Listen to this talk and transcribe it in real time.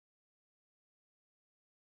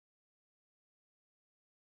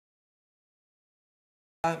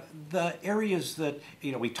The areas that,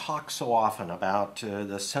 we talk so often about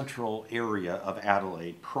the central area of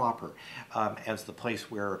Adelaide proper as the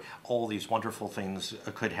place where all these wonderful things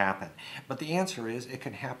could happen. But the answer is it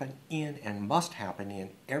can happen in and must happen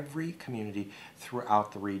in every community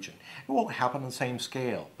throughout the region. It won't happen on the same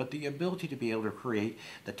scale, but the ability to be able to create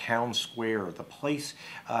the town square, the place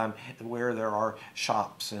where there are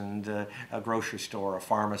shops and a grocery store, a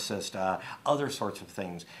pharmacist, other sorts of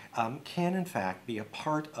things, can in fact be a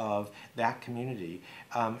part of that community,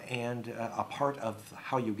 and a part of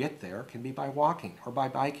how you get there can be by walking or by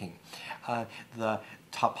biking. The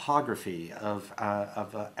topography of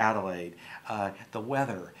Adelaide, the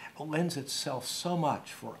weather, lends itself so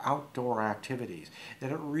much for outdoor activities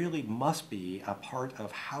that it really must be a part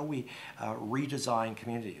of how we redesign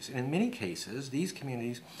communities. And in many cases, these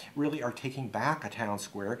communities really are taking back a town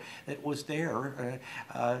square that was there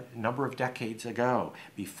a number of decades ago,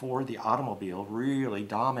 before the automobile really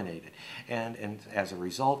dominated. And as a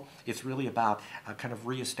result, it's really about kind of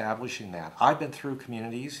reestablishing that. I've been through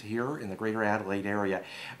communities here in the greater Adelaide area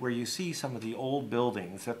where you see some of the old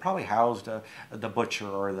buildings that probably housed the butcher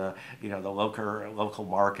or the local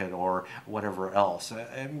market or whatever else,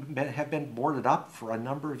 and have been boarded up for a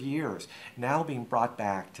number of years, now being brought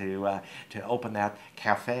back to open that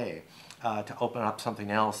cafe. To open up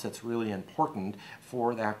something else that's really important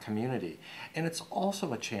for that community. And it's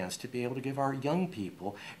also a chance to be able to give our young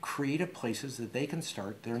people creative places that they can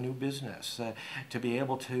start their new business, to be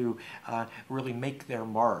able to really make their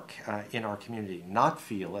mark in our community, not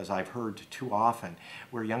feel, as I've heard too often,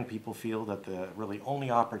 where young people feel that the really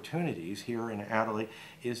only opportunities here in Adelaide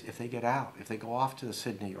is if they get out, if they go off to the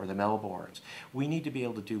Sydney or the Melbournes. We need to be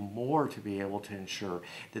able to do more to be able to ensure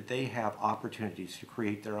that they have opportunities to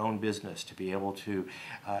create their own business, to be able to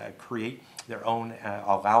create their own,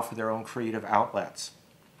 allow for their own creative outlets.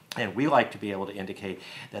 And we like to be able to indicate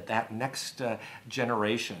that that next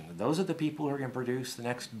generation, those are the people who are going to produce the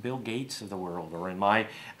next Bill Gates of the world, or in my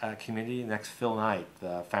community, the next Phil Knight,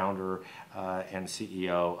 the founder and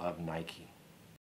CEO of Nike.